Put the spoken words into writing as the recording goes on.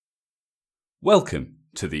Welcome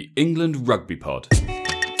to the England Rugby Pod.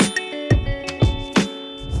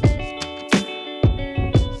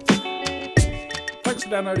 Thanks for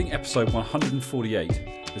downloading episode 148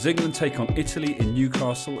 as England take on Italy in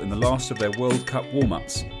Newcastle in the last of their World Cup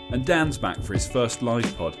warm-ups, and Dan's back for his first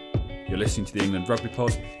live pod. You're listening to the England Rugby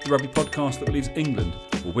Pod, the rugby podcast that believes England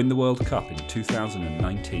will win the World Cup in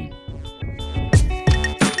 2019.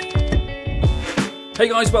 Hey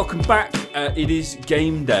guys, welcome back. It is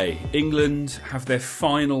game day. England have their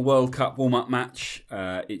final World Cup warm-up match.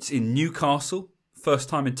 It's in Newcastle. First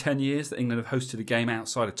time in 10 years that England have hosted a game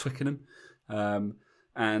outside of Twickenham.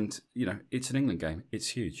 And, you know, it's an England game. It's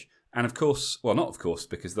huge. And of course, well, not of course,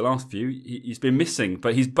 because the last few, he's been missing.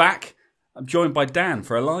 But he's back. I'm joined by Dan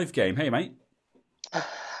for a live game. Hey, mate.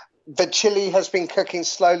 The chili has been cooking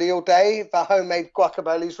slowly all day. The homemade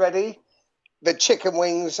guacamole's ready. The chicken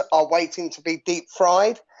wings are waiting to be deep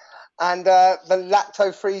fried. And the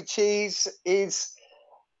lacto-free cheese is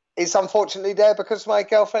unfortunately there because my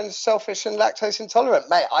girlfriend's selfish and lactose intolerant.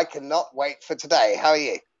 Mate, I cannot wait for today. How are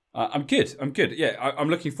you? I'm good. Yeah, I'm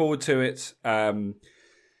looking forward to it. I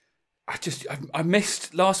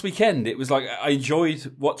missed last weekend. It was like I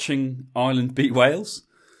enjoyed watching Ireland beat Wales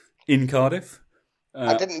in Cardiff.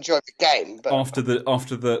 I didn't enjoy the game, but after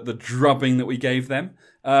the drubbing that we gave them.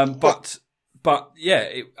 But yeah,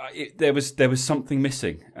 there was something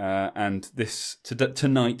missing, and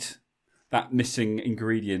tonight that missing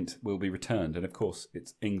ingredient will be returned, and of course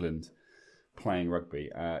it's England playing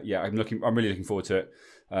rugby. I'm really looking forward to it.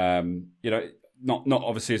 Not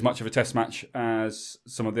obviously as much of a test match as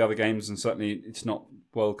some of the other games, and certainly it's not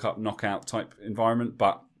World Cup knockout type environment,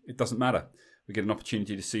 but it doesn't matter. We get an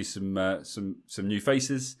opportunity to see some new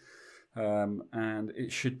faces, and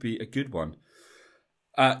it should be a good one.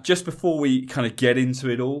 Just before we kind of get into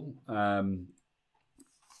it all,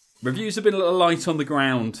 reviews have been a little light on the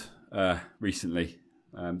ground recently.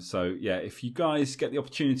 So yeah, if you guys get the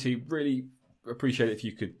opportunity, really appreciate it if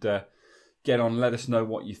you could get on, let us know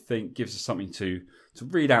what you think. Gives us something to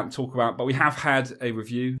read out and talk about. But we have had a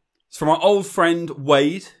review. It's from our old friend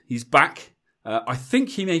Wade. He's back. I think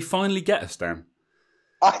he may finally get us, Dan.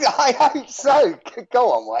 I hope so.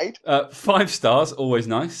 Go on, Wade. 5 stars, always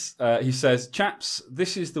nice. He says, "Chaps,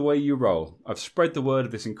 this is the way you roll. I've spread the word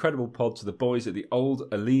of this incredible pod to the boys at the old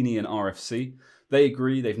Alenian RFC. They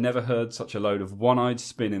agree they've never heard such a load of one-eyed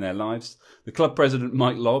spin in their lives. The club president,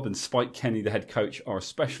 Mike Lobb, and Spike Kenny, the head coach, are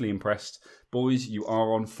especially impressed. Boys, you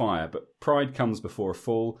are on fire, but pride comes before a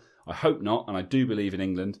fall. I hope not, and I do believe in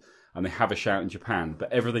England, and they have a shout in Japan,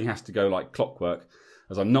 but everything has to go like clockwork,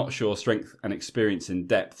 as I'm not sure strength and experience in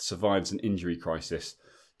depth survives an injury crisis.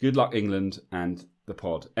 Good luck, England and the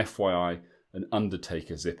pod. FYI, an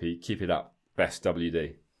Undertaker, Zippy. Keep it up. Best,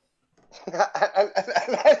 WD."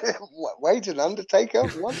 Wade an Undertaker?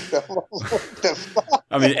 What the fuck?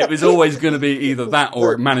 I mean, it was always going to be either that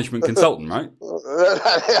or a management consultant, right?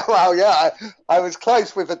 Well, yeah, I was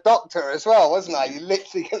close with a doctor as well, wasn't I? You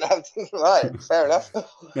literally can have right. Fair enough.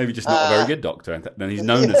 Maybe just not a very good doctor. Then he's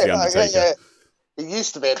known as the Undertaker. Yeah. He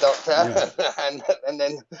used to be a doctor, and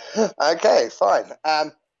then okay, fine.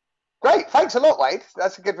 Great, thanks a lot, Wade.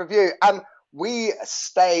 That's a good review. We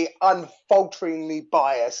stay unfalteringly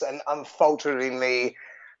biased and unfalteringly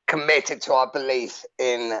committed to our belief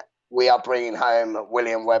in we are bringing home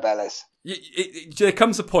William Webb Ellis. There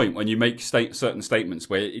comes a point when you make certain statements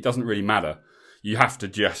where it doesn't really matter. You have to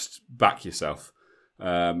just back yourself.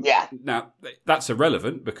 Now, that's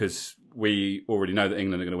irrelevant because we already know that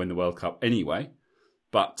England are going to win the World Cup anyway.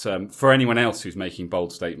 But for anyone else who's making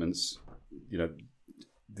bold statements, you know,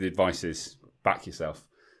 the advice is back yourself.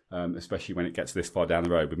 Especially when it gets this far down the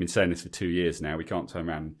road. We've been saying this for 2 years now. We can't turn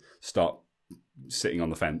around and start sitting on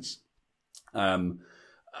the fence.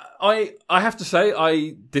 I have to say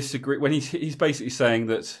I disagree when he's basically saying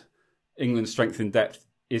that England's strength in depth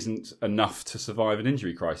isn't enough to survive an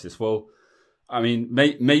injury crisis. Well, I mean,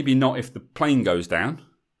 maybe not if the plane goes down,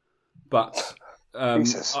 but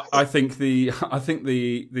I think the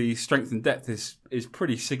strength and depth is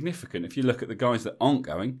pretty significant if you look at the guys that aren't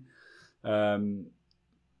going.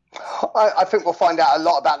 I think we'll find out a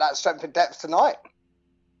lot about that strength and depth tonight.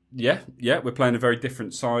 Yeah, we're playing a very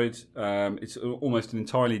different side. It's almost an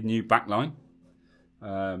entirely new back line.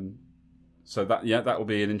 So that will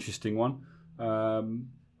be an interesting one.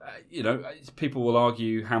 People will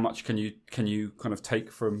argue how much can you kind of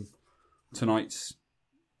take from tonight's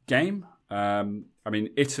game. I mean,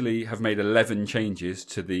 Italy have made 11 changes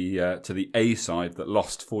to the A side that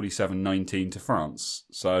lost 47-19 to France.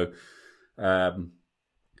 So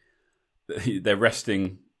they're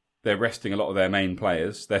resting a lot of their main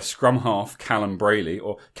players. Their scrum half, Callum Braley,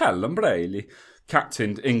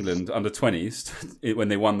 captained England under 20s when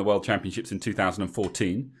they won the World Championships in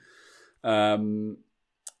 2014.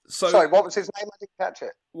 Sorry, what was his name? I didn't catch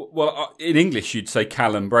it. Well, in English you'd say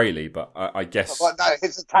Callum Brayley, but I guess... Well, no,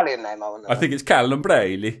 his Italian name, I want to know. I think it's Callum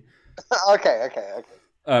Brayley. Okay.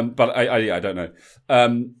 But I don't know.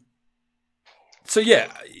 So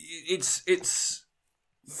yeah, it's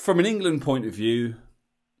from an England point of view.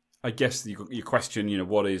 I guess your question,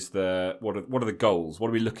 what are the goals? What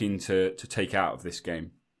are we looking to take out of this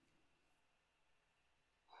game?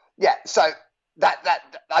 Yeah, so that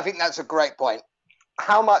I think that's a great point.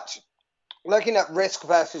 How much, looking at risk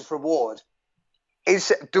versus reward,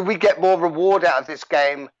 do we get more reward out of this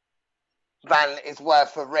game than is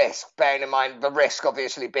worth the risk? Bearing in mind the risk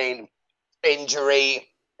obviously being injury,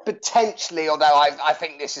 potentially, although I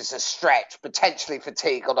think this is a stretch, potentially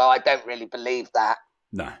fatigue, although I don't really believe that.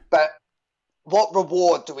 No. But what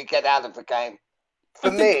reward do we get out of the game?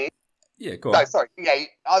 Me... Yeah, go on. No, sorry. Yeah,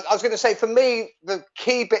 I was going to say, for me, the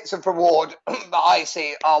key bits of reward that I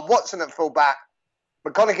see are Watson at fullback,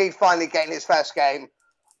 McConaughey finally getting his first game,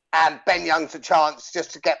 and Ben Young's a chance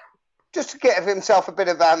just to get himself a bit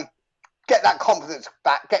of get that confidence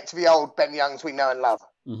back, get to the old Ben Youngs we know and love.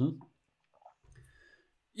 Mm-hmm.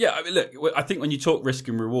 Yeah, I mean, look, I think when you talk risk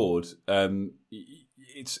and reward,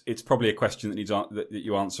 it's probably a question that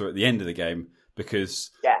you answer at the end of the game,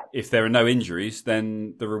 because if there are no injuries,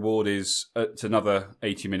 then the reward is it's another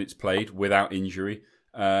 80 minutes played without injury,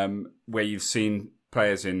 where you've seen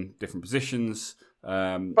players in different positions.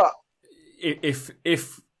 But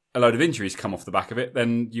if a load of injuries come off the back of it,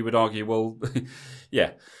 then you would argue, well,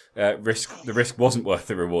 the risk wasn't worth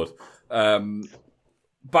the reward.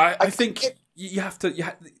 But I think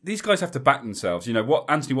these guys have to back themselves. What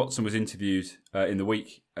Anthony Watson was interviewed in the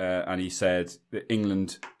week, and he said that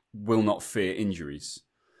England will not fear injuries.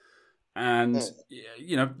 And,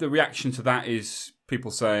 the reaction to that is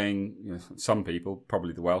people saying, some people,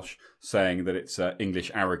 probably the Welsh, saying that it's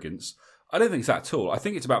English arrogance. I don't think it's that at all. I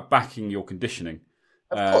think it's about backing your conditioning.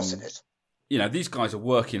 Of course it is. These guys are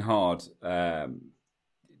working hard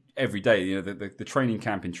every day. The training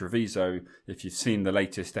camp in Treviso, if you've seen the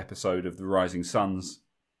latest episode of The Rising Suns,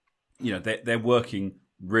 they're working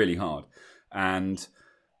really hard. And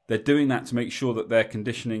they're doing that to make sure that their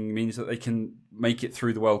conditioning means that they can make it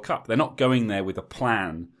through the World Cup. They're not going there with a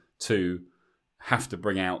plan to have to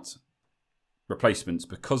bring out replacements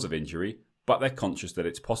because of injury, but they're conscious that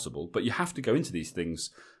it's possible. But you have to go into these things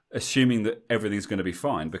assuming that everything's going to be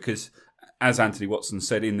fine, because, as Anthony Watson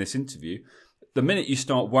said in this interview, the minute you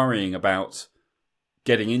start worrying about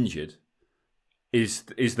getting injured is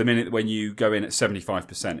the minute when you go in at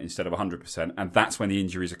 75% instead of 100%, and that's when the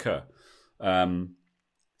injuries occur.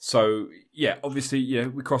 So, obviously,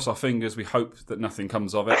 we cross our fingers. We hope that nothing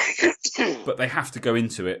comes of it. But they have to go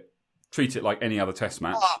into it, treat it like any other test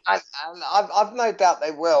match. And I've no doubt they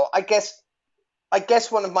will. I guess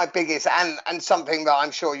one of my biggest, and something that I'm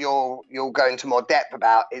sure you'll go into more depth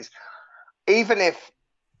about, is even if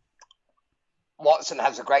Watson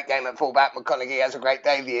has a great game at fullback, McConaughey has a great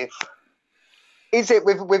debut, is it,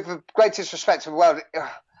 with the greatest respect to the world,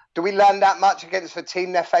 do we learn that much against the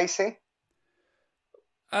team they're facing?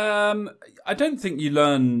 I don't think you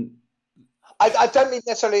learn... I don't mean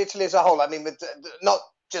necessarily Italy as a whole. I mean, not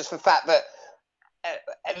just the fact that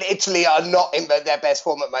Italy are not in their best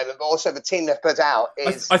form at the moment, but also the team they've put out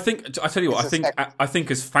is... I tell you what, I think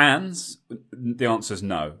as fans, the answer is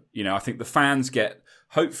no. I think the fans get,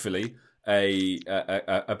 hopefully,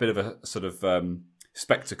 a bit of a sort of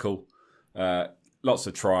spectacle, lots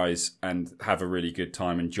of tries, and have a really good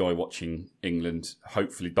time, enjoy watching England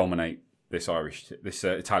hopefully dominate this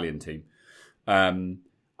Italian team.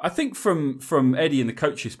 I think from Eddie and the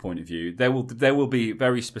coach's point of view, there will be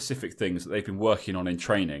very specific things that they've been working on in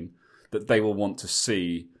training that they will want to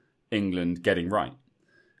see England getting right,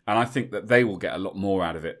 and I think that they will get a lot more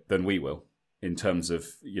out of it than we will in terms of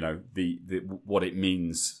the what it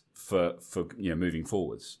means for moving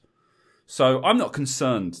forwards. So I'm not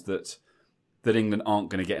concerned that England aren't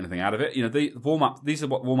going to get anything out of it. The warm up. These are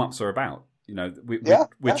what warm ups are about.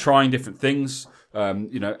 We're trying different things,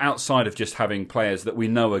 outside of just having players that we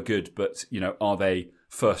know are good, but, are they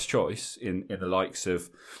first choice in the likes of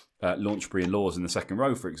Launchbury and Laws in the second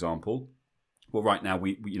row, for example? Well, right now,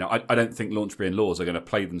 I don't think Launchbury and Laws are going to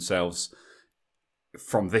play themselves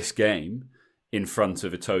from this game in front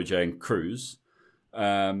of Itoje and Cruz.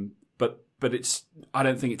 But I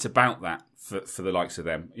don't think it's about that for the likes of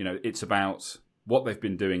them. It's about what they've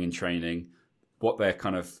been doing in training, what they're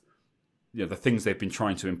kind of... the things they've been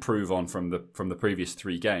trying to improve on from the previous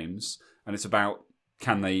three games, and it's about,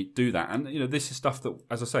 can they do that? And this is stuff that,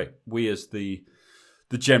 as I say, we as the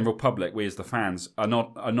the general public, we as the fans, are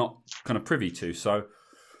not kind of privy to. So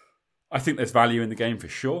I think there's value in the game for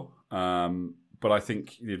sure. But I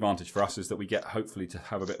think the advantage for us is that we get hopefully to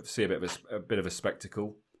have see a bit of a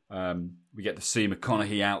spectacle. We get to see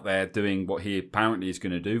McConaughey out there doing what he apparently is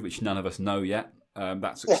going to do, which none of us know yet.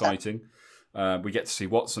 That's exciting. We get to see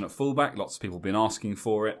Watson at fullback. Lots of people have been asking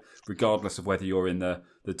for it, regardless of whether you're in the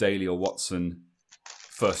Daly or Watson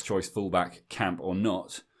first choice fullback camp or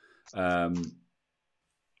not.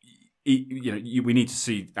 We need to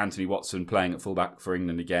see Anthony Watson playing at fullback for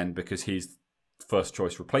England again because he's first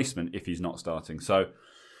choice replacement if he's not starting. So,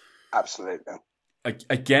 absolutely.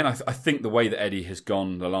 Again, I think the way that Eddie has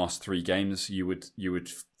gone the last 3 games,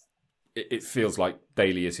 it feels like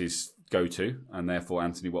Daly is his go-to, and therefore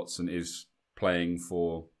Anthony Watson is playing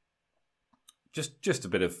for just a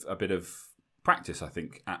bit of practice, I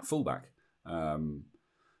think, at fullback.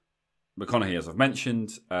 McConaughey, as I've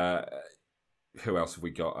mentioned. Who else have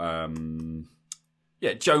we got?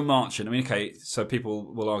 Joe Marchant. I mean, okay, so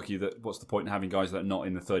people will argue that what's the point in having guys that are not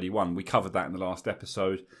in the 31? We covered that in the last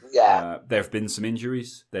episode. Yeah. There have been some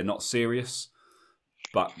injuries. They're not serious,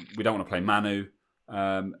 but we don't want to play Manu.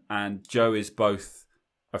 And Joe is both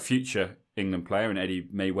a future England player, and Eddie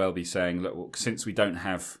may well be saying, look, since we don't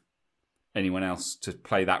have anyone else to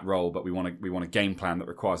play that role, but we want a game plan that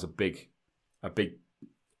requires a big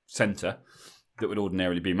centre that would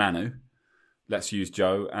ordinarily be Manu. Let's use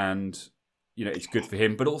Joe, and it's good for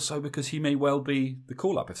him, but also because he may well be the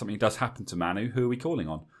call-up. If something does happen to Manu, who are we calling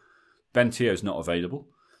on? Ben Teo's not available.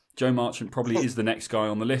 Joe Marchant probably is the next guy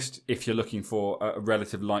on the list if you're looking for a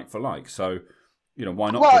relative like-for-like. So,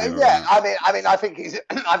 why not? Well, yeah, I think he's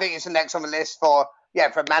the next on the list for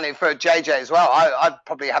Manu, for a JJ as well. I'd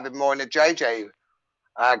probably have him more in a JJ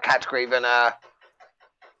category than I'd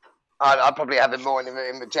probably have him more in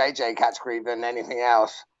the JJ category than anything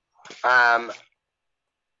else.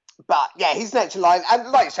 But yeah, he's next in line,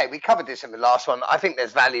 and like you say, we covered this in the last one. I think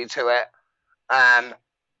there's value to it, and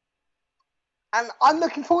I'm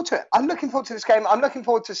looking forward to it. I'm looking forward to this game. I'm looking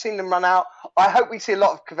forward to seeing them run out. I hope we see a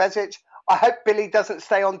lot of Kovacic. I hope Billy doesn't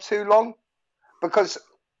stay on too long, because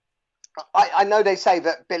I know they say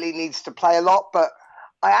that Billy needs to play a lot, but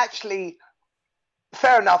I actually,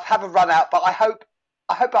 fair enough, have a run out. But I hope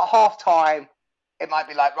at half time it might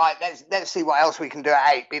be like, right, let's see what else we can do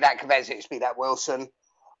at 8. Be that Kovacic, be that Wilson.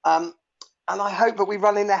 And I hope that we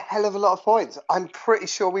run in a hell of a lot of points. I'm pretty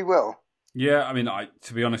sure we will. Yeah, I mean,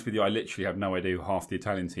 to be honest with you, I literally have no idea who half the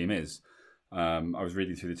Italian team is. I was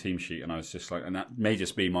reading through the team sheet and I was just like, and that may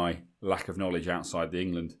just be my lack of knowledge outside the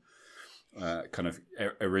England kind of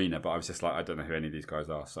arena, but I was just like, I don't know who any of these guys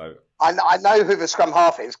are. So I know who the scrum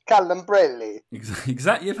half is, Callum Brilli.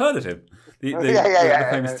 Exactly, you've heard of him. The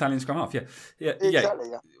famous Italian scrum half. Yeah. Exactly,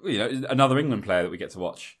 yeah. Another England player that we get to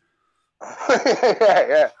watch.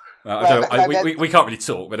 yeah. We can't really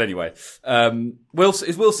talk, but anyway,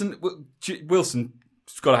 Wilson's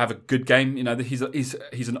got to have a good game.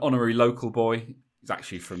 He's an honorary local boy. He's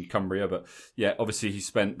actually from Cumbria, but yeah, obviously he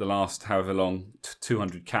spent the last however long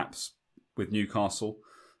 200 caps with Newcastle.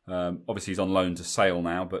 Obviously he's on loan to Sale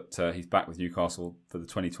now, but he's back with Newcastle for the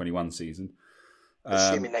 2021 season.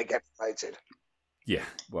 Assuming they get promoted. Yeah,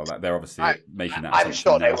 well, they're obviously making that. I'm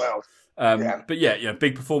sure now. They will. But yeah,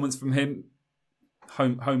 big performance from him.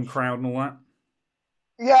 Home crowd and all that.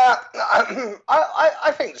 Yeah,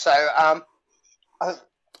 I think so. I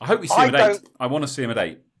hope we see him at 8. I want to see him at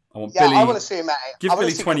 8. I want Billy. I want to see him at 8. Give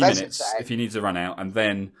Billy 20 minutes if he needs to run out, and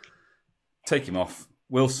then take him off.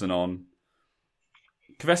 Wilson on.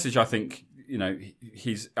 Kovacic, I think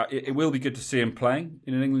he's. It will be good to see him playing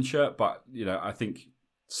in an England shirt, but I think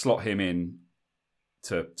slot him in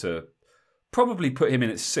to probably put him in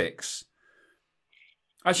at 6.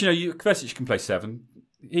 Actually, no. Kovacic can play 7.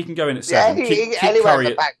 He can go in at 7.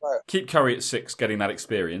 Keep Curry at 6, getting that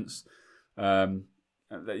experience.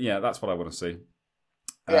 That's what I want to see.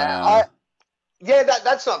 That's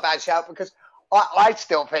not a bad shout, because I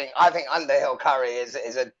think Underhill Curry is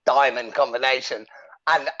a diamond combination,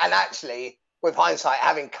 and actually with hindsight,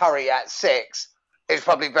 having Curry at 6 is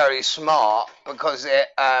probably very smart, because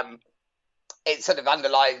it sort of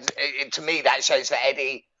underlines to me, that shows that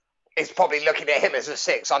Eddie is probably looking at him as a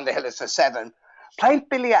 6, Underhill as a 7. Playing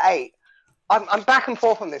Billy at 8, I'm back and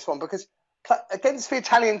forth on this one, because against the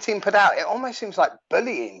Italian team put out, it almost seems like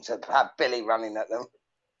bullying to have Billy running at them.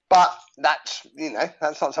 But that's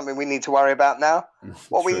not something we need to worry about now.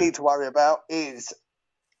 What we need to worry about is,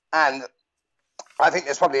 and I think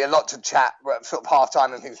there's probably a lot to chat sort of half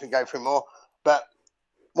time and things we go through more, but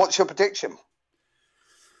what's your prediction?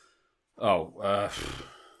 I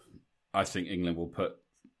think England will put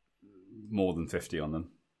more than 50 on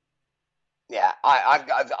them. Yeah,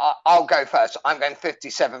 I'll go first. I'm going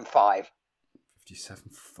 57-5.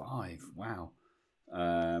 57-5. Wow.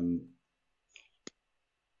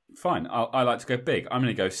 Fine. I like to go big. I'm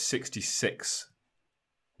going to go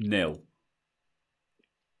 66-0.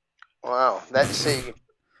 Wow. Let's see.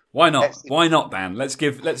 Why not? Why not, Dan? Let's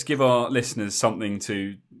give our listeners something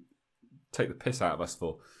to take the piss out of us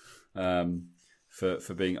for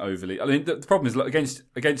being overly. I mean, the problem is, look, against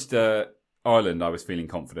Ireland, I was feeling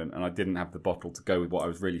confident, and I didn't have the bottle to go with what I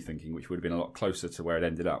was really thinking, which would have been a lot closer to where it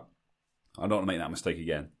ended up. I don't want to make that mistake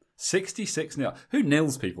again. 66-0. Who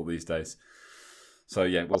nils people these days? So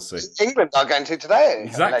yeah, we'll see. England are going to today.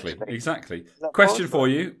 Exactly. Question for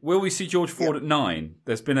you: will we see George Ford at 9?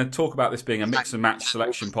 There's been a talk about this being a mix and match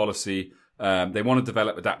selection policy. They want to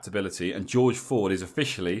develop adaptability, and George Ford is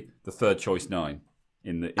officially the third choice 9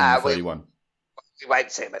 in the 31. We won't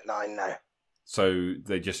see him at 9, no. So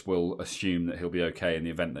they just will assume that he'll be okay in the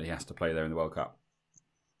event that he has to play there in the World Cup.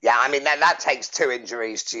 Yeah, I mean that takes 2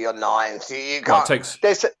 injuries to your 9. So you can't. Well, it takes.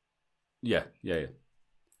 There's Yeah.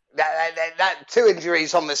 That 2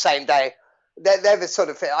 injuries on the same day. They're the sort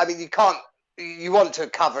of thing. I mean, you can't. You want to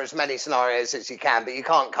cover as many scenarios as you can, but you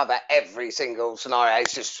can't cover every single scenario.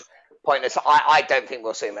 It's just pointless. I don't think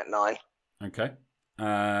we'll see him at 9. Okay.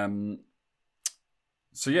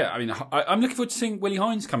 So yeah, I mean, I'm looking forward to seeing Willi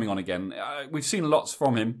Heinz coming on again. We've seen lots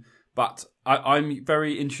from him, but I'll be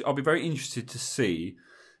very interested to see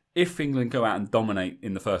if England go out and dominate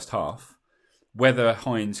in the first half, whether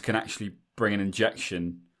Heinz can actually bring an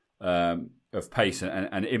injection of pace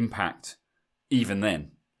and impact even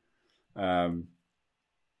then.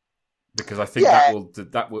 Because I think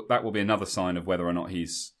that will be another sign of whether or not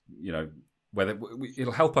he's, whether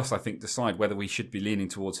it'll help us, I think, decide whether we should be leaning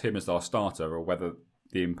towards him as our starter or whether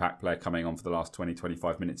the impact player coming on for the last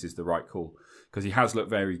 20-25 minutes is the right call, because he has looked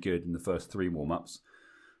very good in the first 3 warm-ups.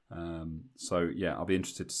 So yeah, I'll be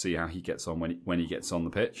interested to see how he gets on when he gets on the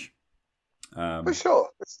pitch. For sure.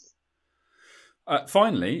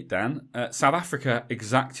 Finally, Dan, South Africa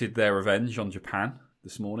exacted their revenge on Japan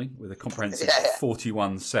this morning with a comprehensive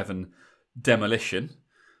 41-7 demolition.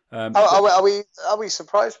 Are we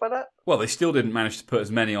surprised by that? Well, they still didn't manage to put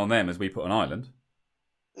as many on them as we put on Ireland.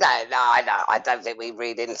 No, I don't think we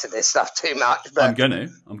read into this stuff too much. But I'm gonna.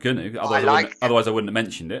 Otherwise, I wouldn't have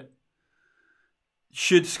mentioned it.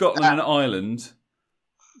 Should Scotland and Ireland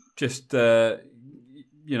just, is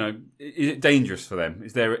it dangerous for them?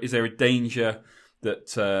 Is there a danger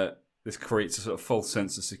that this creates a sort of false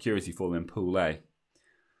sense of security for them in Pool A?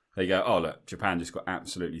 They go, oh look, Japan just got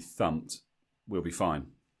absolutely thumped. We'll be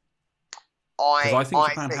fine. Because I think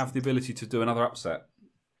Japan have the ability to do another upset.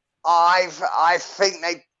 I think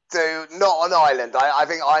they do. Not on Ireland. I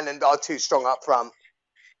think Ireland are too strong up front.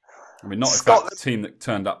 I mean, not if that team that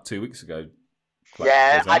turned up 2 weeks ago.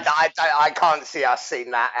 Yeah, I can't see us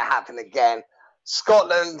seeing that happen again.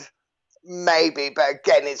 Scotland, maybe, but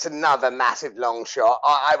again, it's another massive long shot.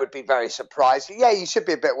 I would be very surprised. Yeah, you should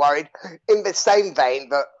be a bit worried. In the same vein,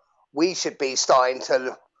 but we should be starting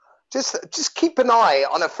to just keep an eye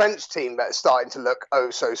on a French team that's starting to look oh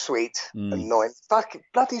so sweet and annoying. Fucking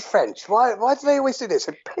bloody French. Why do they always do this?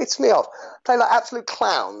 It pisses me off. Play like absolute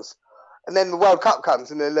clowns. And then the World Cup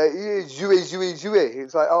comes and they're like, jouez.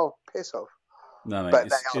 It's like, oh, piss off. No, mate,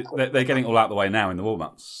 they're getting all out the way now in the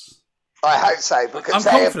warm-ups. I hope so, because I'm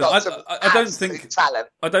they confident. have got some I don't think talent.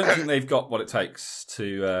 I don't think they've got what it takes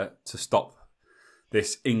to stop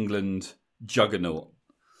this England juggernaut.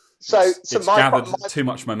 It's gathered too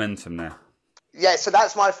much momentum now. Yeah, so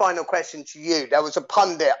that's my final question to you. There was a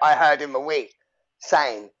pundit I heard in the week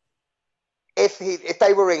saying if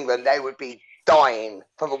they were England, they would be dying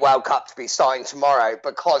for the World Cup to be starting tomorrow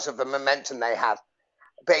because of the momentum they have.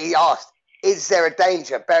 But he asked, is there a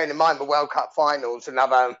danger, bearing in mind the World Cup finals,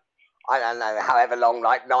 another, I don't know, however long,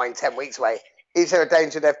 like 9-10 weeks away, is there a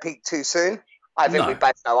danger they've peaked too soon? I think we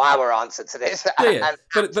both know our answer to this. Yeah.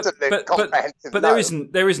 But there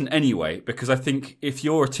isn't anyway, because I think if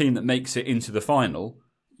you're a team that makes it into the final,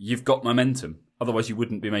 you've got momentum. Otherwise, you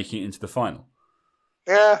wouldn't be making it into the final.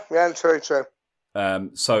 Yeah, true.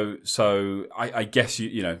 So I guess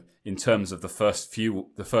you in terms of the first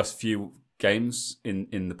few games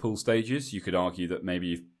in the pool stages, you could argue that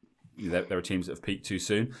maybe there are teams that have peaked too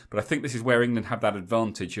soon. But I think this is where England have that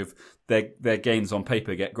advantage of their games on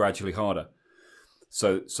paper get gradually harder.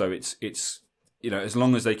 So it's as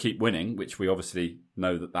long as they keep winning, which we obviously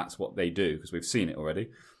know that that's what they do because we've seen it already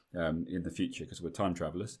in the future because we're time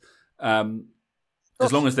travelers.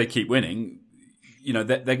 As long as they keep winning,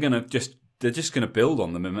 they're just going to build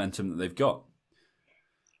on the momentum that they've got.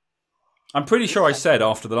 I'm pretty sure I said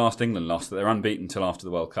after the last England loss that they're unbeaten until after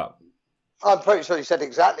the World Cup. I'm pretty sure he said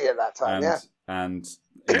exactly at that time, and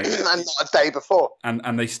and not a day before.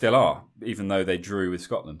 And they still are, even though they drew with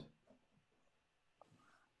Scotland.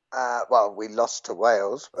 Well, we lost to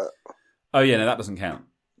Wales, but... Oh, yeah, no, that doesn't count.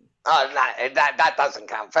 Oh, no, that doesn't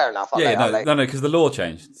count. Fair enough. No, because the law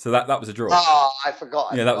changed. So that was a draw. Oh, I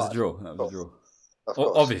forgot. That was a draw.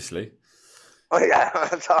 Obviously. Oh, yeah.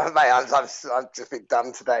 Sorry, mate, I've just been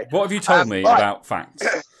done today. What have you told me about facts?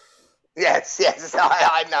 Yes,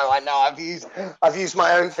 I know. I've used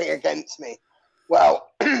my own thing against me. Well,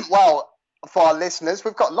 for our listeners,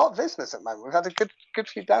 we've got a lot of listeners at the moment. We've had a good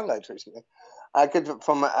few downloads recently. Good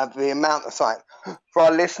from the amount of site. For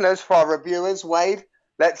our listeners, for our reviewers, Wade,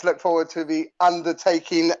 let's look forward to the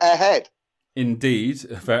undertaking ahead. Indeed.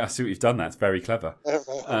 I see what you've done there. It's very clever.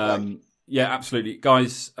 Yeah, absolutely.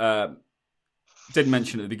 Guys, didn't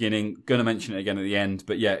mention it at the beginning, going to mention it again at the end.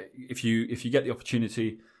 But yeah, if you get the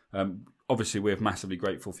opportunity, obviously we're massively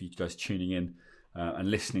grateful for you guys tuning in and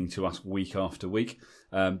listening to us week after week.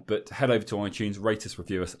 But head over to iTunes, rate us,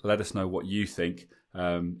 review us, let us know what you think.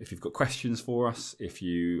 If you've got questions for us, if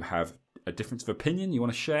you have a difference of opinion you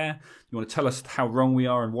want to share, you want to tell us how wrong we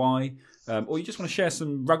are and why, or you just want to share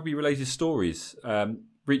some rugby-related stories,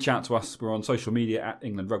 reach out to us. We're on social media at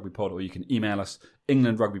England Rugby Pod, or you can email us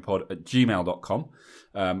englandrugbypod@gmail.com.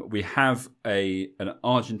 We have an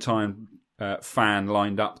Argentine fan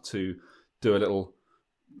lined up to do a little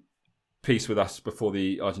piece with us before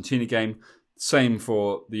the Argentina game. Same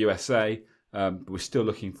for the USA. But we're still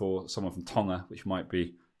looking for someone from Tonga, which might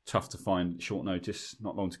be tough to find at short notice.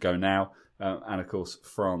 Not long to go now. And of course,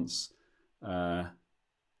 France. Is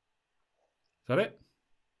that it?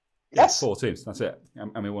 Yes. 4 teams. That's it.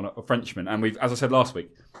 And we want a Frenchman. And we've, as I said last week,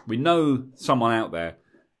 we know someone out there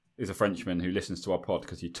is a Frenchman who listens to our pod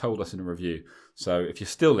because you told us in a review. So if you're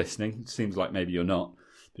still listening, it seems like maybe you're not.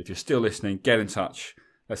 But if you're still listening, get in touch.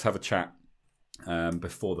 Let's have a chat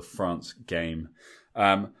before the France game.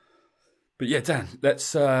 But yeah, Dan,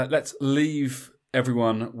 let's leave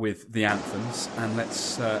everyone with the anthems and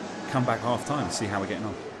let's come back half time and see how we're getting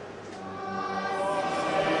on.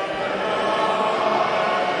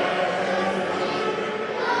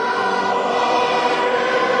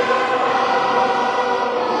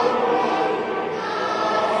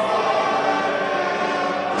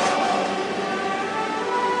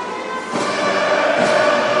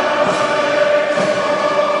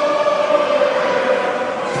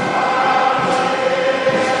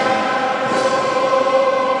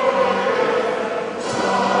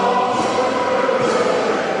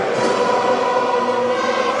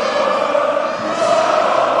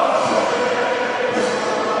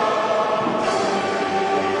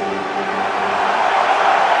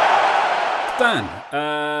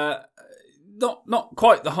 Not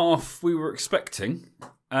quite the half we were expecting.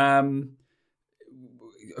 I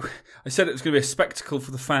said it was going to be a spectacle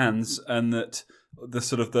for the fans, and that the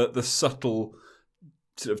sort of the subtle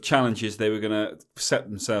sort of challenges they were going to set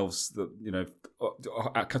themselves, that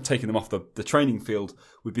taking them off the training field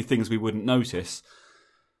would be things we wouldn't notice.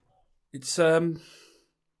 It's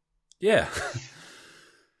yeah.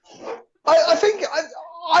 I think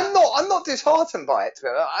I'm not disheartened by it.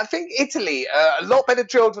 I think Italy a lot better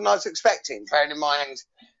drilled than I was expecting. Bearing in mind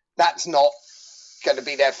that's not going to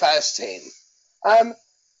be their first team.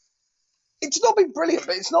 It's not been brilliant,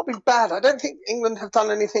 but it's not been bad. I don't think England have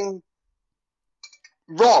done anything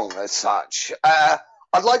wrong as such.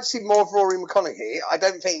 I'd like to see more of Rory McConaughey. I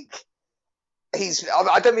don't think he's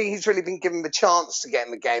really been given the chance to get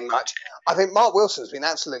in the game much. I think Mark Wilson's been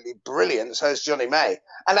absolutely brilliant. So has Johnny May,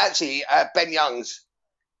 and actually Ben Youngs.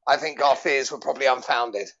 I think our fears were probably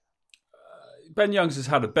unfounded. Ben Youngs has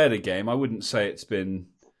had a better game. I wouldn't say it's been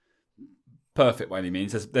perfect by any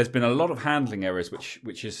means. There's been a lot of handling errors,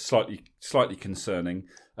 which is slightly concerning.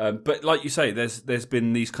 But like you say, there's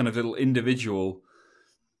been these kind of little individual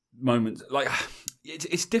moments. Like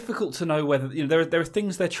it's difficult to know whether there are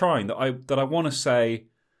things they're trying that I want to say.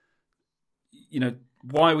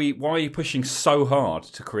 Why are you pushing so hard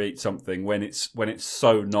to create something when it's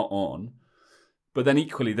so not on? But then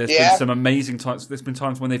equally, there's been some amazing times. There's been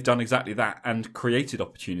times when they've done exactly that and created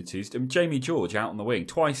opportunities. Jamie George out on the wing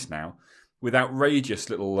twice now with outrageous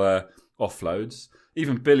little offloads.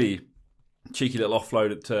 Even Billy, cheeky little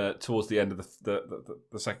offload towards the end of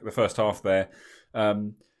the first half there.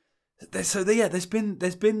 There's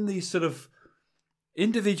been these sort of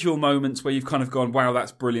individual moments where you've kind of gone, wow,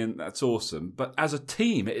 that's brilliant, that's awesome. But as a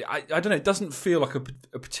team, I don't know, it doesn't feel like a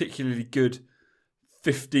particularly good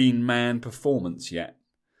 15-man performance yet.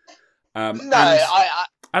 And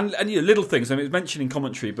little things. I mean, it's mentioned in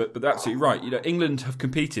commentary, but that's absolutely right. England have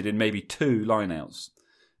competed in maybe 2 lineouts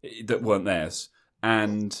that weren't theirs,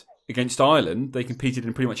 and against Ireland, they competed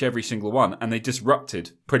in pretty much every single one, and they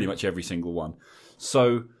disrupted pretty much every single one.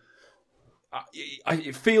 So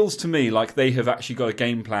it feels to me like they have actually got a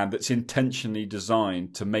game plan that's intentionally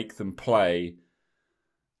designed to make them play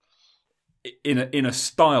in a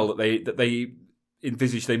style that they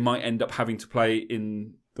envisage they might end up having to play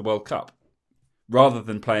in the World Cup, rather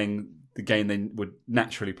than playing the game they would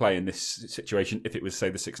naturally play in this situation if it was, say,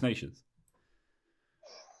 the Six Nations.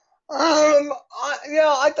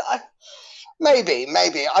 Maybe.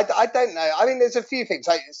 I don't know. I mean, there's a few things.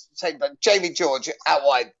 Like say, but Jamie George out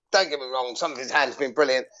wide. Don't get me wrong. Some of his hands have been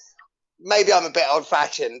brilliant. Maybe I'm a bit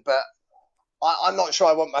old-fashioned, but I'm not sure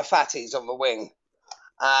I want my fatties on the wing.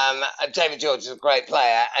 Jamie George is a great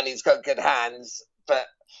player, and he's got good hands, but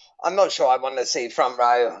I'm not sure I want to see front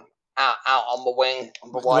row out on the wing,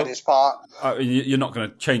 on the widest part. You're not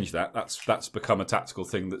going to change that. That's become a tactical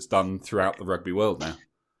thing that's done throughout the rugby world now.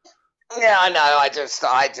 Yeah, I know. I just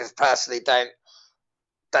personally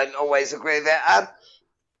don't always agree with it.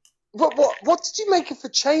 What did you make of the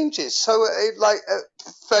changes? So,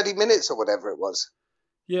 30 minutes or whatever it was.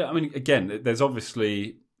 Yeah, I mean, again, there's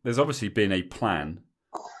obviously been a plan.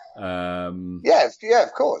 Yeah,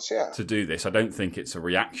 of course, yeah. To do this, I don't think it's a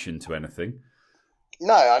reaction to anything.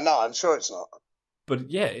 No, I'm sure it's not.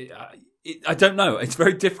 But yeah, I don't know. It's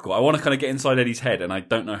very difficult. I want to kind of get inside Eddie's head, and I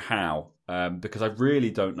don't know how. Because I really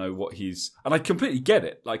don't know what he's... And I completely get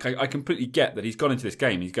it. Like, I completely get that he's gone into this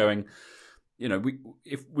game. He's going,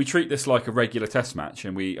 if we treat this like a regular test match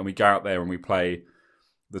and we go out there and we play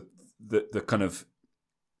the kind of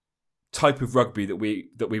type of rugby that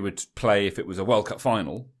we would play if it was a World Cup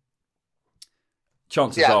final,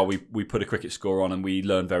 chances are we put a cricket score on and we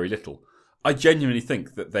learn very little. I genuinely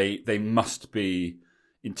think that they must be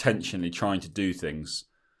intentionally trying to do things...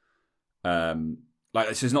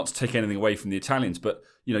 this is not to take anything away from the Italians, but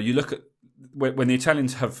you look at when the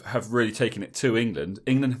Italians have really taken it to England.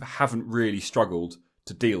 England haven't really struggled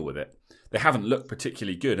to deal with it. They haven't looked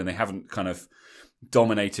particularly good, and they haven't kind of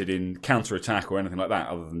dominated in counter-attack or anything like that,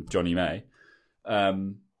 other than Johnny May. But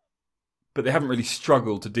they haven't really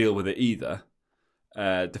struggled to deal with it either.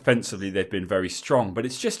 Defensively, they've been very strong, but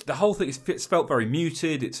it's just the whole thing. It's felt very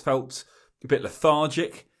muted. It's felt a bit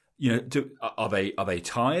lethargic. Are they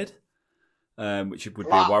tired? Which would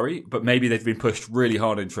be a worry, but maybe they've been pushed really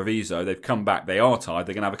hard in Treviso. They've come back. They are tired.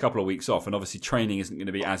 They're going to have a couple of weeks off, and obviously training isn't going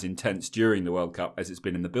to be as intense during the World Cup as it's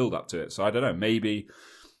been in the build-up to it. So I don't know. Maybe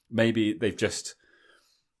they've just.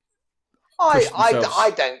 I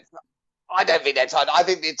don't think they're tired. I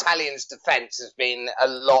think the Italians' defence has been a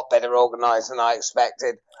lot better organised than I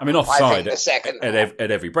expected. I mean, offside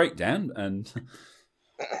at every breakdown, and.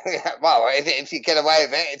 Yeah, well, if you get away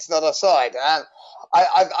with it, it's not offside.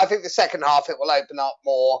 I think the second half it will open up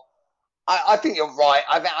more. I think you're right.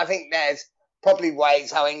 I think there's probably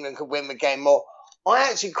ways how England could win the game more. I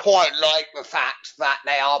actually quite like the fact that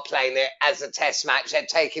they are playing it as a test match. They're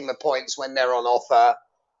taking the points when they're on offer.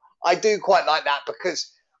 I do quite like that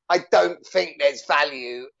because I don't think there's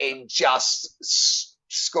value in just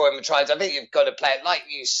scoring the tries. I think you've got to play it like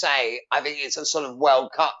you say. I think it's a sort of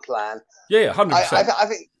World Cup plan. Yeah, 100%.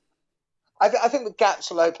 I think the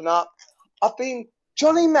gaps will open up.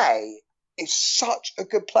 Johnny May is such a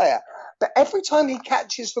good player, but every time he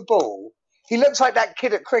catches the ball, he looks like that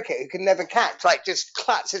kid at cricket who can never catch, like just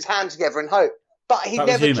claps his hands together and hope. But he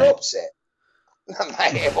never drops it.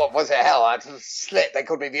 Mate, what was it? Hell, I just slipped. They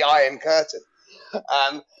called me the Iron Curtain.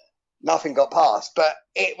 Nothing got past, but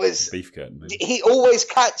it was beef curtain. Maybe. He always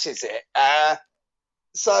catches it.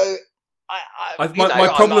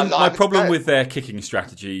 My problem with their kicking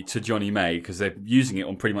strategy to Johnny May, because they're using it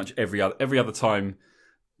on pretty much every other time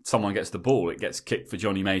someone gets the ball, it gets kicked for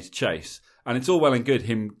Johnny May to chase, and it's all well and good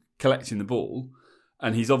him collecting the ball,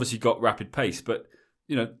 and he's obviously got rapid pace, but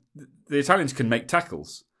the Italians can make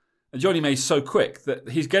tackles, and Johnny May's so quick that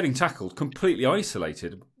he's getting tackled completely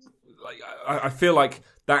isolated. I feel like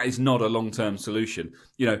that is not a long-term solution.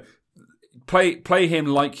 Play him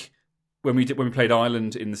like when we played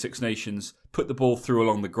Ireland in the Six Nations, put the ball through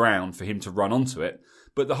along the ground for him to run onto it.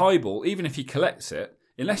 But the high ball, even if he collects it,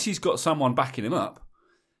 unless he's got someone backing him up,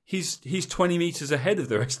 he's 20 metres ahead of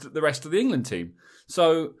the rest of the England team.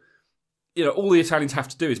 So, all the Italians have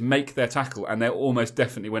to do is make their tackle, and they'll almost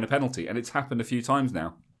definitely win a penalty. And it's happened a few times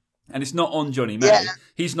now. And it's not on Johnny May. Yeah.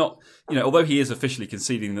 He's not, although he is officially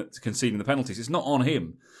conceding the penalties, it's not on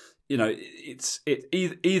him.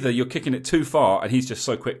 Either you're kicking it too far and he's just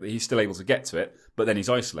so quick that he's still able to get to it, but then he's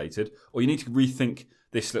isolated, or you need to rethink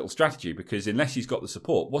this little strategy, because unless he's got the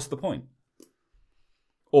support, what's the point?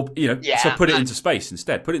 Or, so put it into space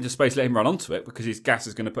instead. Put it into space, let him run onto it, because his gas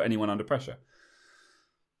is going to put anyone under pressure.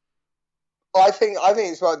 I think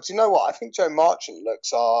as well. Do you know what? I think Joe Marchant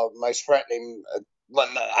looks our most threatening. Well,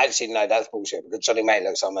 no, actually, no, that's bullshit because Johnny May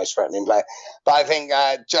looks our most threatening player. But I think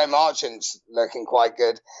Joe Marchant's looking quite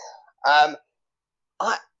good.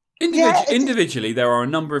 Individually, there are a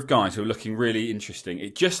number of guys who are looking really interesting.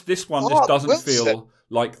 This one just doesn't feel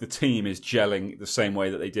like the team is gelling the same way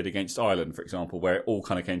that they did against Ireland, for example, where it all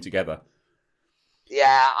kind of came together.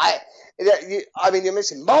 Yeah, I mean, you're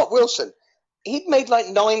missing Mark Wilson. He'd made like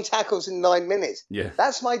 9 tackles in 9 minutes. Yeah,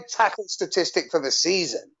 that's my tackle statistic for the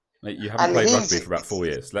season. Mate, you haven't played rugby for about 4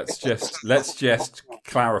 years. Let's just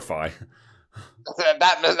clarify.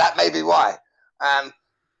 That may be why.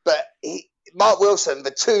 But Mark Wilson,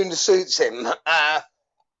 the tune suits him.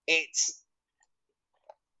 It's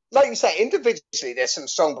like you say, individually, there's some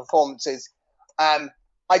strong performances. I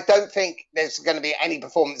don't think there's going to be any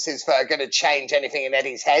performances that are going to change anything in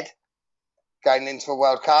Eddie's head going into a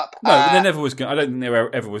World Cup. No, there never was. I don't think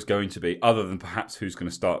there ever was going to be, other than perhaps who's going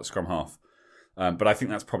to start at scrum half. But I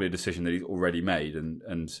think that's probably a decision that he's already made,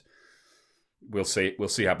 and we'll see. We'll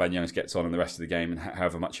see how Ben Youngs gets on in the rest of the game, and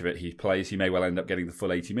however much of it he plays, he may well end up getting the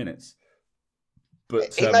full 80 minutes.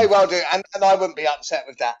 But he may well do, and I wouldn't be upset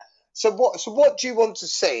with that. So what do you want to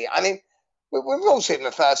see? I mean, we've all seen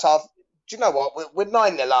the first half. Do you know what? We're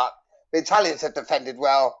 9-0 up. The Italians have defended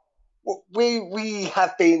well. We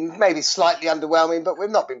have been maybe slightly underwhelming, but we've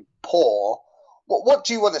not been poor. What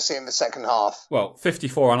do you want to see in the second half? Well,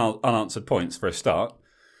 54 unanswered points for a start.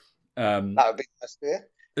 That would be nice to hear.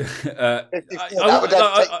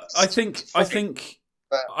 I think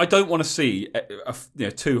I don't want to see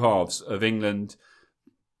 2 halves of England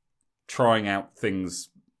trying out things.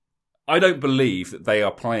 I don't believe that they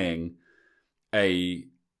are playing the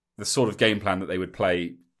sort of game plan that they would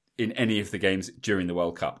play in any of the games during the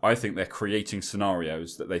World Cup. I think they're creating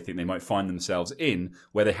scenarios that they think they might find themselves in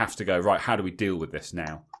where they have to go, right, how do we deal with this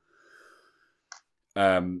now?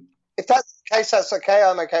 If that's the case, that's okay.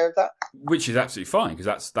 I'm okay with that. Which is absolutely fine,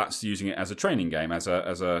 because that's using it as a training game, as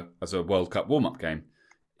a World Cup warm-up game.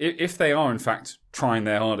 If they are, in fact, trying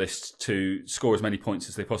their hardest to score as many points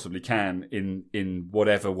as they possibly can in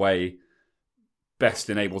whatever way best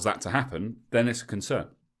enables that to happen, then it's a concern.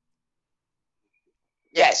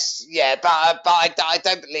 Yes, yeah, but I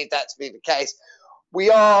don't believe that to be the case. We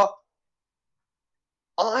are.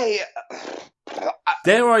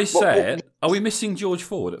 Dare I say it? Are we missing George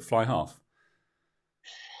Ford at fly half?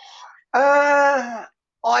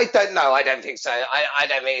 I don't know. I don't think so. I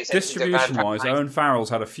don't think it's distribution-wise. Owen Farrell's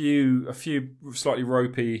had a few slightly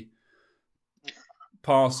ropey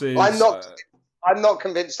passes. I'm not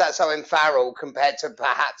convinced that's Owen Farrell compared to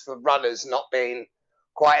perhaps the runners not being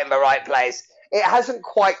quite in the right place. It hasn't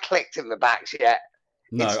quite clicked in the backs yet.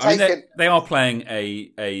 No, they are playing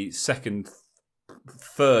a second,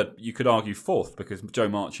 third, you could argue fourth, because Joe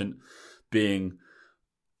Marchant being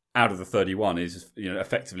out of the 31 is,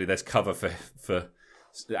 effectively there's cover for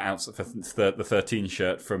the 13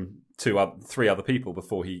 shirt from 3 other people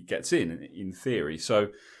before he gets in theory.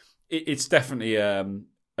 So it's definitely an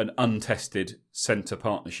untested centre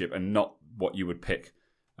partnership, and not what you would pick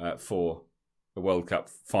for a World Cup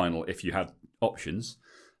final if you had options,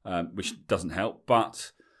 which doesn't help.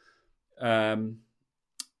 But I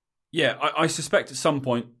suspect at some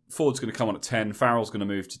point Ford's going to come on at 10, Farrell's going to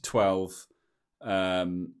move to 12,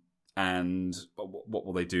 and what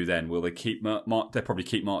will they do then? Will they keep? They'll probably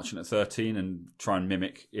keep Marchant at 13 and try and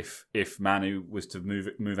mimic if Manu was to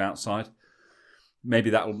move outside.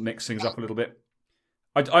 Maybe that will mix things up a little bit.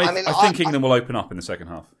 I think England will open up in the second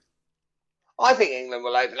half. I think England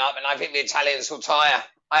will open up, and I think the Italians will tire.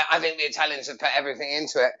 I think the Italians have put everything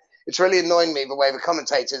into it. It's really annoying me the way the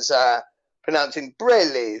commentators are pronouncing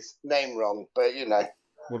Braley's name wrong, but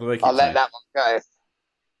what do they keep I'll let saying? that one go.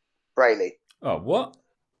 Braley. Oh, what?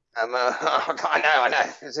 I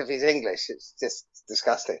know. As if he's English, it's just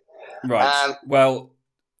disgusting. Right. Well,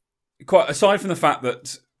 quite aside from the fact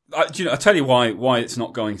that I tell you why it's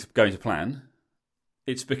not going to plan.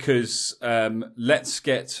 It's because "Let's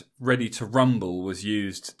Get Ready to Rumble" was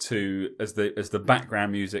used as the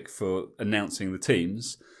background music for announcing the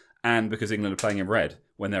teams, and because England are playing in red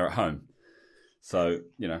when they're at home. So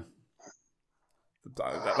I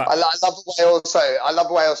love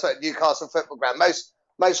the way also at Newcastle Football Ground.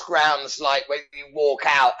 Most grounds, like when you walk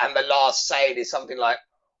out and the last saying is something like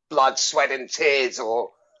 "blood, sweat, and tears" or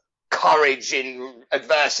 "courage in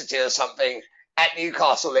adversity" or something. At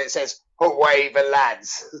Newcastle, it says "Away the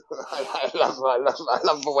lads." I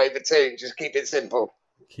love the way the tune. Just keep it simple.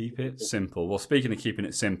 Keep it simple. Well, speaking of keeping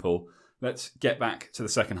it simple, let's get back to the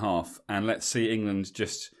second half and let's see England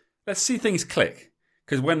let's see things click.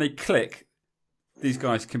 Because when they click, these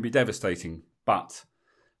guys can be devastating. But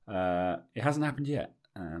It hasn't happened yet,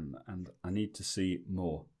 and I need to see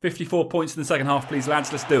more. 54 points in the second half, please,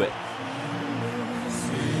 lads. Let's do it.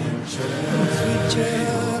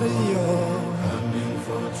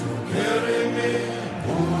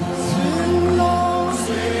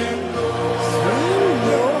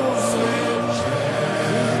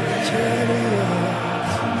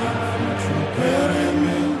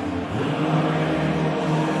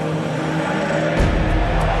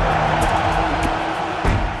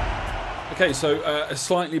 Okay, so a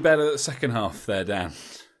slightly better second half there, Dan.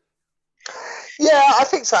 Yeah, I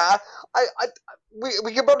think so.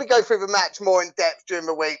 We can probably go through the match more in depth during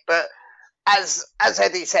the week, but as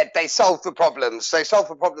Eddie said, they solved the problems. They solved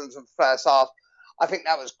the problems of the first half. I think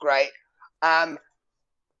that was great. A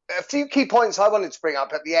few key points I wanted to bring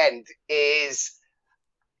up at the end is,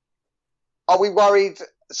 are we worried?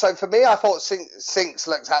 So for me, I thought Sinks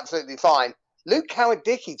looks absolutely fine. Luke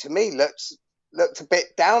Cowan-Dickie, to me, looked a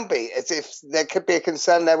bit downbeat, as if there could be a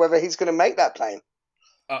concern there whether he's going to make that plane.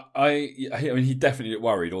 I mean, he definitely looked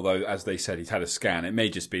worried. Although, as they said, he's had a scan. It may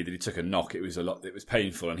just be that he took a knock. It was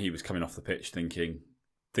painful, and he was coming off the pitch thinking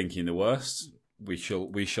the worst. We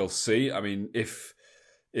shall see. I mean, if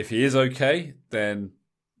he is okay, then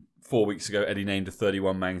 4 weeks ago Eddie named a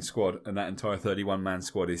 31-man squad, and that entire 31-man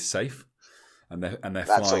squad is safe, and they're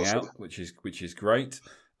flying awesome. out, which is great.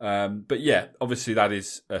 But yeah, obviously that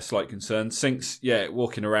is a slight concern. Sinks,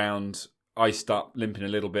 walking around iced up, limping a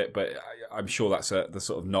little bit, but I'm sure that's the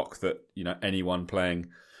sort of knock that anyone playing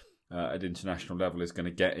at international level is going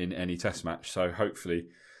to get in any Test match. So hopefully,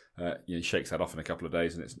 he shakes that off in a couple of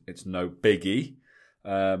days, and it's no biggie.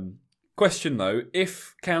 Question though: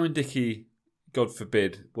 if Cowan-Dickie, God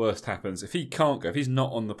forbid, worst happens, if he can't go, if he's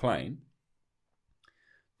not on the plane,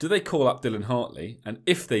 do they call up Dylan Hartley? And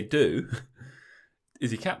if they do,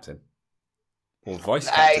 is he captain or vice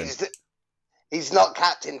captain? He's not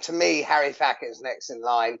captain. To me, Harry Thacker's next in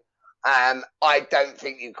line. I don't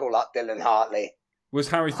think you call up Dylan Hartley. Was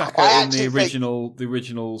Harry Thacker in the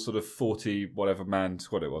original sort of 40 whatever man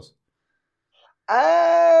squad it was?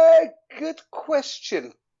 Good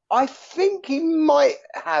question. I think he might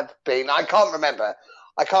have been. I can't remember.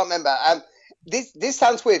 This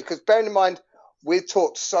sounds weird because bearing in mind we've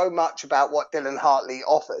talked so much about what Dylan Hartley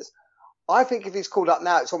offers. I think if he's called up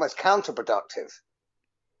now, it's almost counterproductive.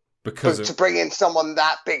 Because to bring in someone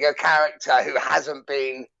that big a character who hasn't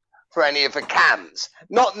been for any of the cams,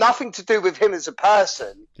 nothing to do with him as a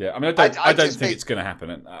person. Yeah, I mean, I don't think it's going to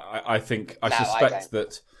happen. And I suspect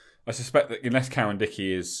that unless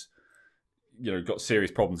Cowan-Dickie is, got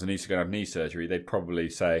serious problems and needs to go and have knee surgery, they'd probably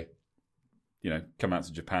say, come out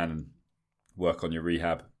to Japan and work on your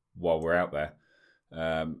rehab while we're out there.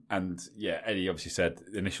 And yeah, Eddie obviously said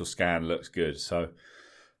the initial scan looks good, so.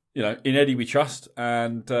 In Eddie we trust,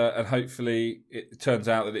 and hopefully it turns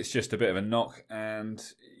out that it's just a bit of a knock. And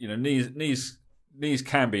knees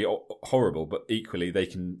can be horrible, but equally they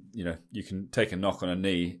can. You can take a knock on a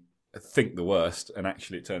knee, think the worst, and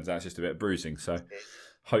actually it turns out it's just a bit of bruising. So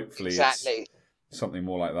hopefully it's something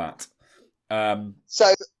more like that.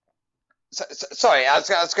 So sorry, I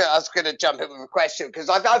was going to jump in with a question because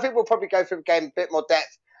I think we'll probably go through the game a bit more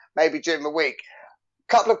depth maybe during the week.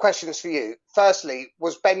 Couple of questions for you. Firstly,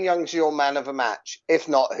 was Ben Youngs your man of the match? If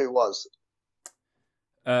not, who was?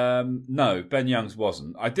 No, Ben Youngs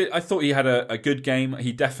wasn't. I thought he had a good game.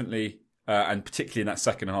 He definitely, and particularly in that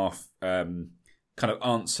second half, kind of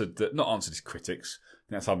not answered his critics. I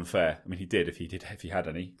think that's unfair. I mean, he did if he had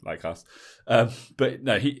any like us. But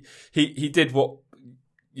no, he did what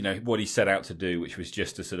he set out to do, which was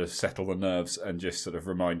just to sort of settle the nerves and just sort of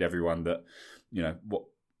remind everyone that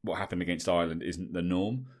what happened against Ireland isn't the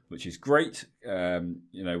norm, which is great.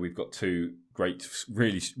 We've got two great,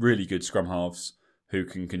 really, really good scrum halves who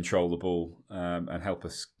can control the ball and help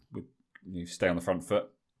us stay on the front foot.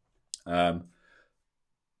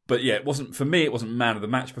 But yeah, it wasn't man of the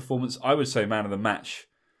match performance. I would say man of the match.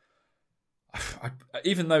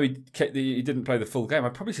 Even though he didn't play the full game,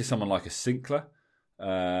 I'd probably say someone like a Sinclair.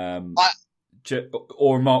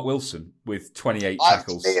 Or Mark Wilson with 28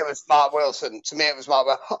 tackles. To me, it was Mark Wilson.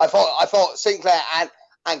 I thought Sinclair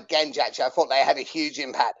and Genge, actually, I thought they had a huge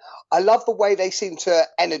impact. I love the way they seem to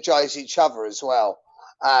energise each other as well.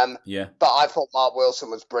 But I thought Mark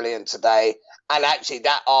Wilson was brilliant today. And actually,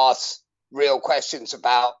 that asks real questions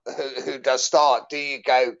about who does start. Do you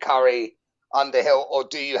go Curry, Underhill, or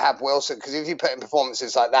do you have Wilson? Because if you put in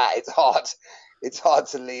performances like that, it's hard. It's hard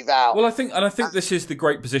to leave out. Well, I think this is the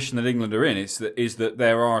great position that England are in. Is that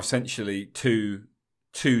there are essentially two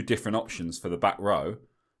different options for the back row,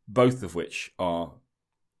 both of which are,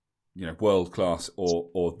 world class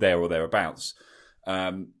or there or thereabouts.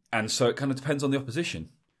 And so it kind of depends on the opposition.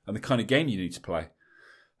 and the kind of game you need to play.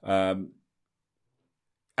 And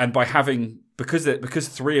by having because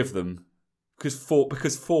three of them,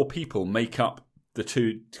 because four people make up the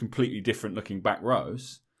two completely different looking back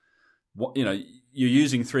rows. You're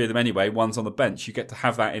using three of them anyway. One's on the bench. You get to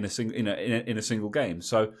have that in a single game.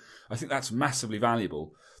 So I think that's massively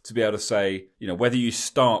valuable to be able to say, whether you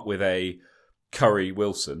start with a Curry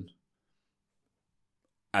Wilson,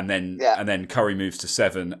 and then Curry moves to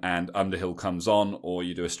 7 and Underhill comes on, or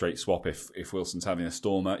you do a straight swap if Wilson's having a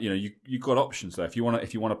stormer. You've got options there. If you want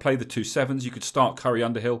to play the 2 7s, you could start Curry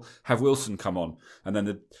Underhill, have Wilson come on, and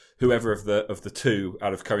then whoever of the two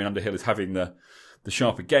out of Curry and Underhill is having the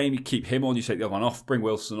sharper game, you keep him on, you take the other one off, bring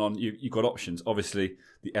Wilson on. You've got options. Obviously,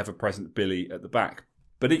 the ever-present Billy at the back.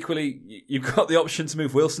 But equally, you've got the option to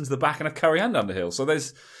move Wilson to the back and have Curry and Underhill. So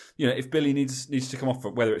there's, if Billy needs to come off,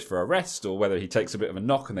 whether it's for a rest or whether he takes a bit of a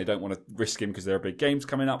knock and they don't want to risk him because there are big games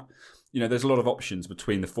coming up, there's a lot of options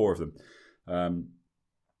between the four of them.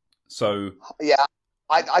 Yeah,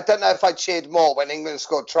 I don't know if I cheered more when England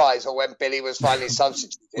scored tries or when Billy was finally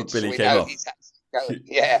substituted. When Billy came off.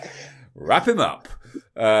 Yeah. Wrap him up.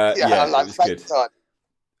 It was good. Time.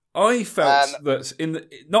 I felt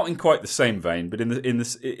that not in quite the same vein, but in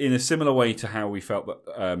a similar way to how we felt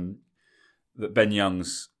that Ben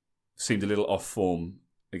Youngs seemed a little off form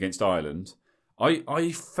against Ireland.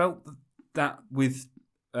 I felt that with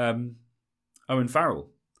Owen Farrell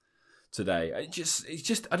today. It's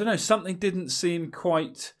just I don't know, something didn't seem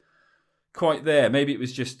quite there. Maybe it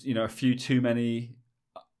was just a few too many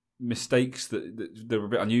mistakes that were a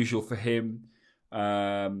bit unusual for him.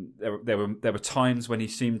 There were times when he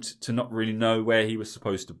seemed to not really know where he was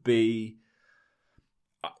supposed to be.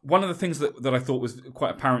 One of the things that I thought was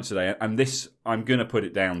quite apparent today, and this I'm going to put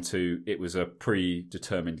it down to, it was a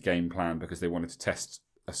predetermined game plan because they wanted to test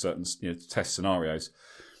a certain test scenarios.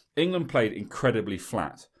 England played incredibly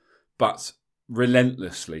flat, but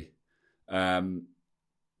relentlessly.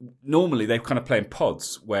 Normally they kind of play in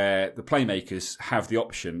pods where the playmakers have the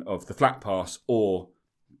option of the flat pass or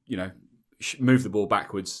move the ball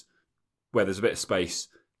backwards where there's a bit of space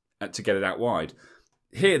to get it out wide.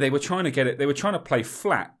 Here they were trying to get it. They were trying to play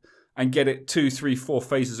flat and get it 2, 3, 4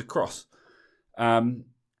 phases across. And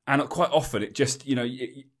quite often it just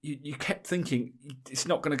you kept thinking it's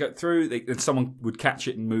not going to go through. Then someone would catch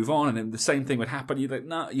it and move on, and then the same thing would happen. You're like,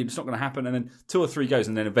 no, it's not going to happen. And then 2 or 3 goes,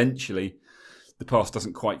 and then eventually the pass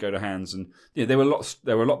doesn't quite go to hands. And they were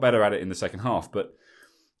a lot better at it in the second half, but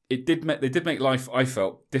they did make life, I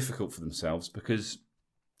felt, difficult for themselves because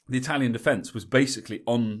the Italian defence was basically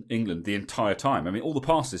on England the entire time. I mean, all the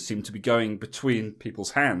passes seemed to be going between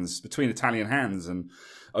people's hands, between Italian hands and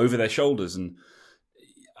over their shoulders. And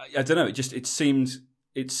I don't know, it seemed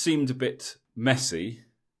a bit messy.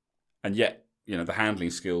 And yet, the handling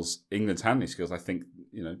skills, England's handling skills, I think,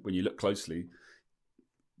 when you look closely,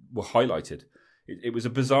 were highlighted. It was a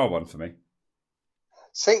bizarre one for me.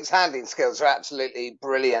 Sink's handling skills are absolutely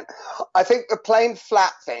brilliant. I think the playing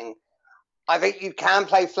flat thing, I think you can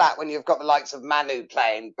play flat when you've got the likes of Manu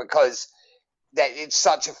playing because it's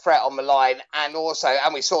such a threat on the line. And also,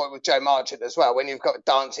 and we saw it with Joe Marchant as well, when you've got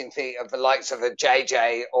dancing feet of the likes of a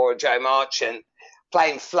JJ or a Joe Marchant,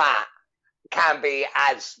 playing flat can be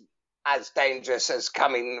as dangerous as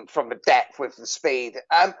coming from the depth with the speed.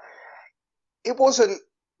 It wasn't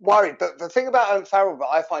worried, but the thing about Owen Farrell that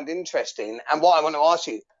I find interesting and what I want to ask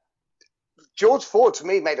you, George Ford to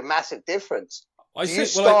me made a massive difference. I said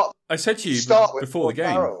to you before the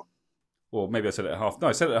game, Farrell? Or maybe I said it at half. No,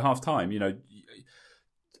 I said it at half time.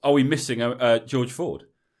 Are we missing George Ford?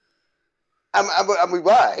 And we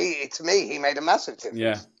were. To me, he made a massive difference.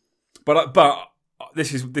 Yeah, but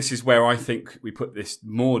this is where I think we put this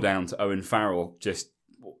more down to Owen Farrell.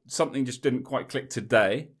 Something just didn't quite click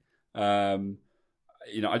today. I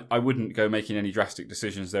wouldn't go making any drastic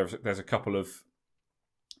decisions. There's a couple of.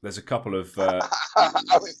 Farrell's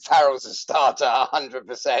a starter,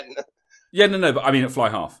 100%. Yeah, no, but I mean at fly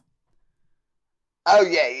half. Oh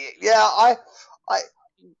yeah.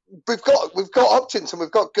 We've got options and we've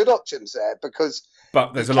got good options there because.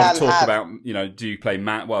 But there's a lot of talk about do you play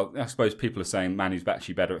Man? Well, I suppose people are saying Manu's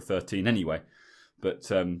actually better at 13 anyway, but.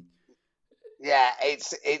 Yeah,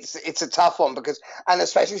 it's a tough one because, and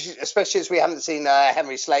especially as we haven't seen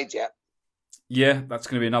Henry Slade yet. Yeah, that's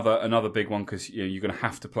going to be another big one because you're going to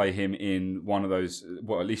have to play him in one of those,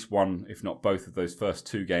 well, at least one, if not both of those first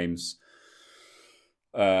 2 games,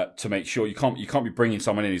 to make sure you can't be bringing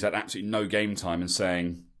someone in who's had absolutely no game time and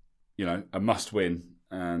saying, a must win,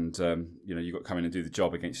 and you've got to come in and do the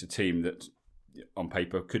job against a team that, on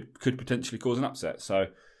paper, could potentially cause an upset. So.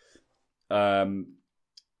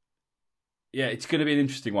 Yeah, it's going to be an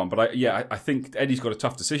interesting one. But I think Eddie's got a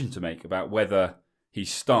tough decision to make about whether he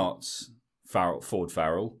starts Ford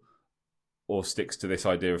Farrell or sticks to this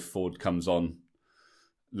idea of Ford comes on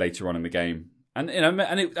later on in the game. And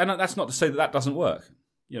that's not to say that doesn't work.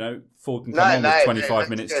 Ford can come on with 25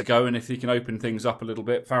 minutes to go, and if he can open things up a little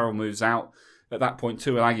bit, Farrell moves out. At that point,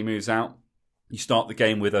 Tuilagi moves out. You start the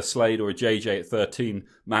game with a Slade or a JJ at 13,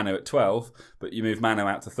 Mano at 12, but you move Mano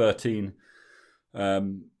out to 13.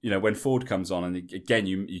 When Ford comes on, and again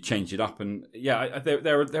you change it up, and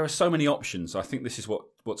there are so many options. I think this is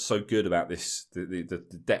what's so good about this,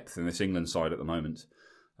 the depth in this England side at the moment.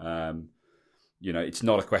 It's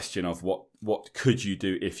not a question of what could you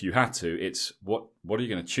do if you had to. It's what are you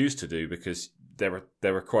going to choose to do, because there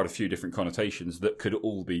are quite a few different connotations that could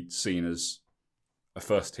all be seen as a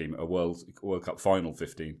first team, a World Cup final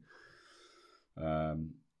 15.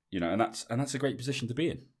 And that's a great position to be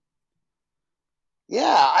in.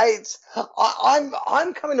 Yeah,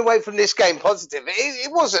 I'm coming away from this game positive.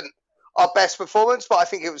 It wasn't our best performance, but I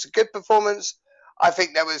think it was a good performance. I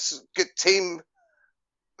think there was good team.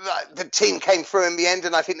 The team came through in the end,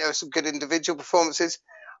 and I think there were some good individual performances.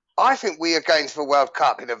 I think we are going to the World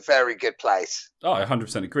Cup in a very good place. Oh, I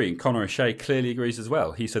 100% agree. And Conor O'Shea clearly agrees as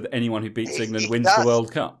well. He said that anyone who beats England wins the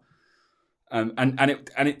World Cup.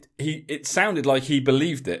 It sounded like he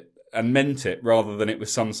believed it and meant it, rather than it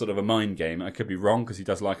was some sort of a mind game. I could be wrong, because he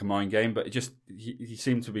does like a mind game, but he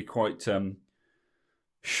seemed to be quite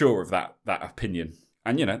sure of that opinion.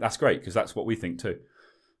 And that's great, because that's what we think too.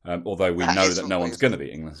 Although we know that no one's going to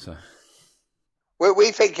beat England. So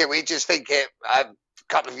we think it. We just think it a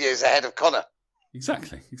couple of years ahead of Conor.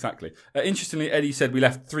 Exactly. Interestingly, Eddie said we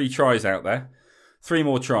left 3 tries out there. 3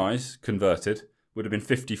 more tries converted would have been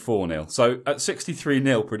 54-0. So at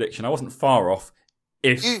 63-0 prediction, I wasn't far off.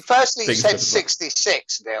 If you said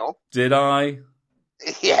 66-0. Did I?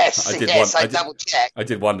 Yes, I double checked. I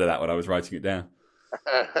did wonder that when I was writing it down.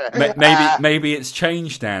 Maybe it's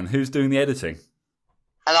changed, Dan. Who's doing the editing?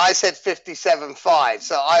 And I said 57-5,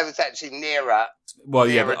 so I was actually nearer. Well,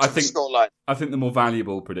 yeah, but I think the more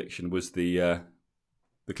valuable prediction was the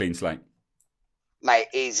clean slate. Mate,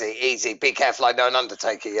 easy. Be careful, I know an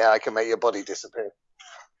Undertaker. Yeah, I can make your body disappear.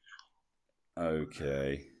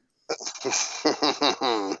 Okay.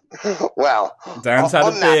 Well, Dan's had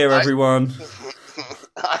a beer, everyone. Do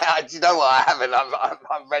you know what? I haven't.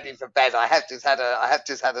 I'm ready for bed. I have just had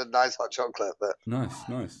a nice hot chocolate. But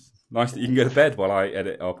nice that you can go to bed while I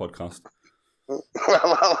edit our podcast.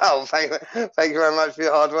 well, thank you very much for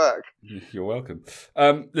your hard work. You're welcome.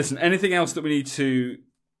 Listen, anything else that we need to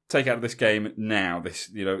take out of this game now? This,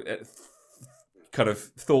 kind of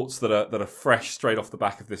thoughts that are fresh straight off the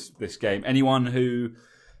back of this game. Anyone who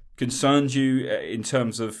concerns you in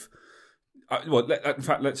terms of? In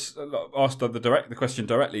fact, let's ask the question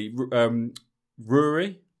directly.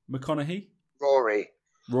 Rory McConaughey. Rory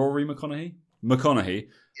McConaughey. McConaughey.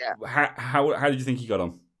 Yeah. How did you think he got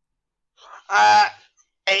on?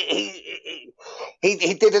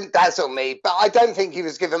 He didn't dazzle me, but I don't think he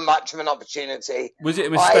was given much of an opportunity. Was it a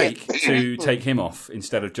mistake to take him off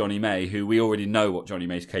instead of Johnny May, who we already know what Johnny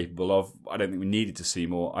May's capable of? I don't think we needed to see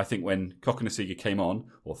more. I think when Cokanasiga came on,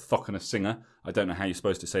 or Thokanasiga, I don't know how you're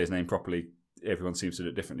supposed to say his name properly. Everyone seems to do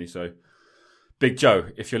it differently. So, Big Joe,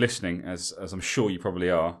 if you're listening, as I'm sure you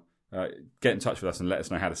probably are, get in touch with us and let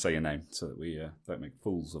us know how to say your name so that we don't make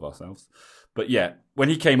fools of ourselves. But yeah, when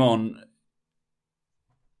he came on,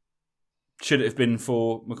 should it have been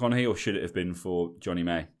for McConaughey or should it have been for Johnny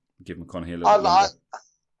May? Give McConaughey a little bit longer.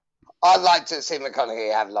 I'd like to see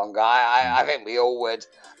McConaughey have longer. I think we all would.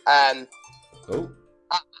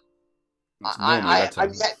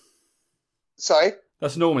 Sorry?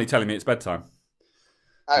 That's normally telling me it's bedtime.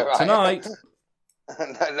 Oh, right. Tonight.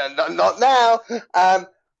 No, not now.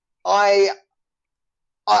 I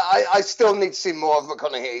still need to see more of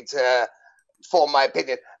McConaughey to form my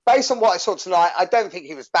opinion. Based on what I saw tonight, I don't think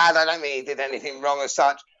he was bad. I don't think he did anything wrong as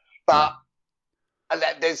such. But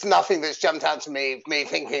there's nothing that's jumped out to me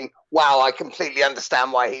thinking, wow, I completely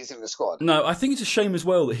understand why he's in the squad. No, I think it's a shame as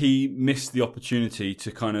well that he missed the opportunity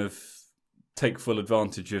to kind of take full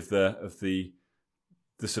advantage of the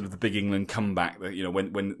sort of the big England comeback. That,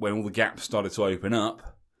 when all the gaps started to open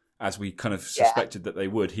up, as we kind of suspected that they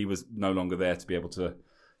would, he was no longer there to be able to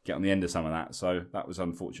get on the end of some of that. So that was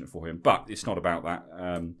unfortunate for him. But it's not about that.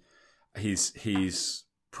 He's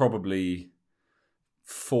probably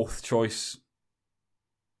 4th choice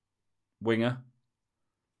winger.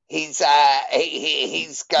 He's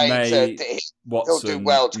going May, to Watson, he'll do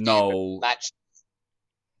well to Noel, match.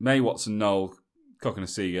 May, Watson, Noel,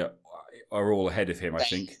 Cokanasiga are all ahead of him, I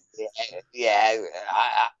think. Yeah,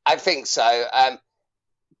 I think so.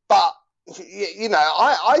 But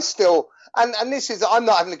I still, and this is, I'm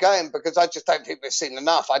not having a go in because I just don't think we've seen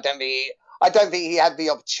enough. I don't think he had the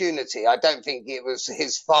opportunity. I don't think it was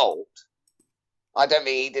his fault. I don't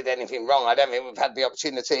think he did anything wrong. I don't think we've had the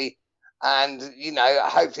opportunity, and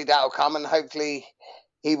hopefully that'll come, and hopefully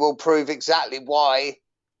he will prove exactly why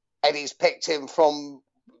Eddie's picked him from.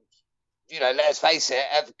 Let's face it,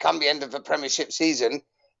 come the end of the Premiership season,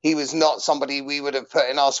 he was not somebody we would have put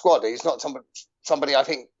in our squad. He's not somebody I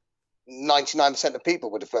think 99% of people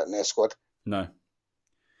would have put in their squad. No.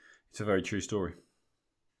 It's a very true story.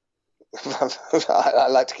 I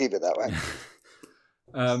like to keep it that way.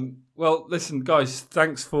 Well, listen, guys,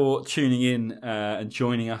 thanks for tuning in and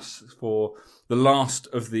joining us for the last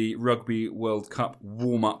of the Rugby World Cup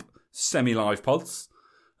warm-up semi-live pods.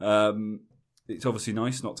 It's obviously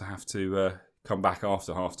nice not to have to come back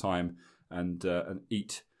after half-time and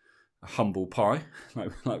eat a humble pie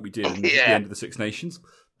like we did in the end of the Six Nations.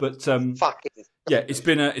 But it's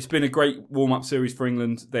been a great warm-up series for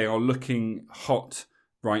England. They are looking hot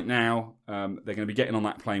right now. They're going to be getting on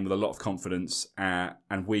that plane with a lot of confidence,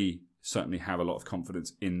 and we certainly have a lot of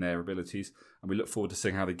confidence in their abilities, and we look forward to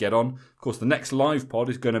seeing how they get on. Of course, the next live pod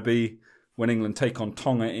is going to be when England take on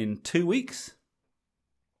Tonga in 2 weeks.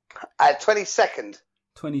 22nd.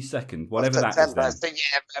 22nd, whatever that is then.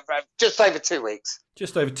 Yeah, just over 2 weeks.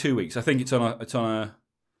 Just over 2 weeks. I think it's on a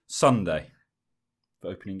Sunday, the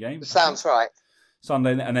opening game. Sounds right.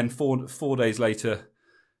 Sunday, and then four days later,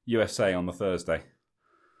 USA on the Thursday.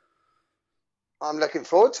 I'm looking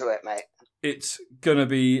forward to it, mate. It's going to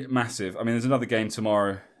be massive. I mean, there's another game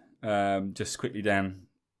tomorrow. Just quickly down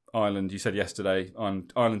Ireland. You said yesterday,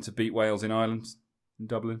 Ireland to beat Wales in Ireland, in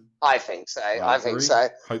Dublin. I think so. I think so.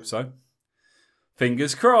 Hope so.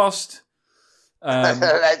 Fingers crossed. I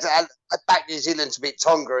back New Zealand to beat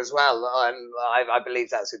Tonga as well. I believe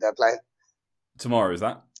that's who they're playing. Tomorrow, is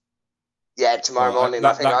that? Yeah, tomorrow morning.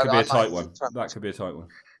 That could be a tight one. That could be a tight one.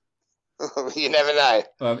 You never know.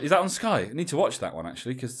 Is that on Sky? I need to watch that one,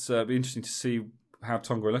 actually, because it'd be interesting to see how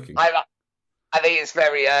Tonga are looking. I think it's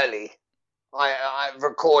very early. I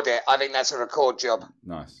record it. I think that's a record job.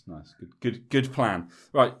 Nice. Good plan.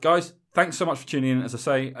 Right, guys, thanks so much for tuning in. As I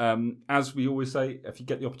say, as we always say, if you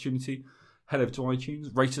get the opportunity, head over to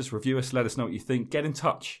iTunes, rate us, review us, let us know what you think. Get in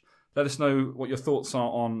touch. Let us know what your thoughts are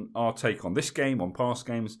on our take on this game, on past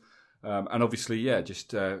games. And obviously,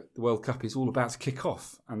 the World Cup is all about to kick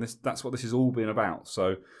off. And that's what this has all been about.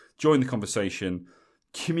 So join the conversation,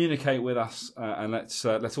 communicate with us, and let's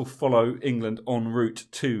all follow England en route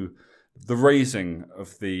to the raising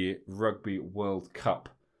of the Rugby World Cup,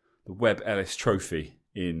 the Webb Ellis Trophy,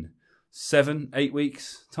 in 7-8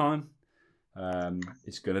 weeks' time.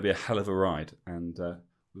 It's going to be a hell of a ride. And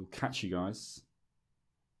we'll catch you guys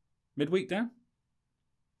midweek, Dan?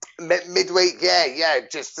 Midweek, yeah.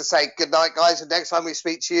 Just to say good night, guys. And next time we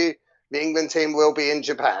speak to you, the England team will be in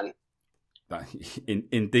Japan.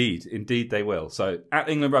 Indeed they will. So at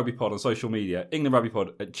England Rugby Pod on social media,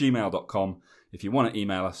 englandrugbypod@gmail.com if you want to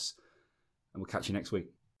email us, and we'll catch you next week.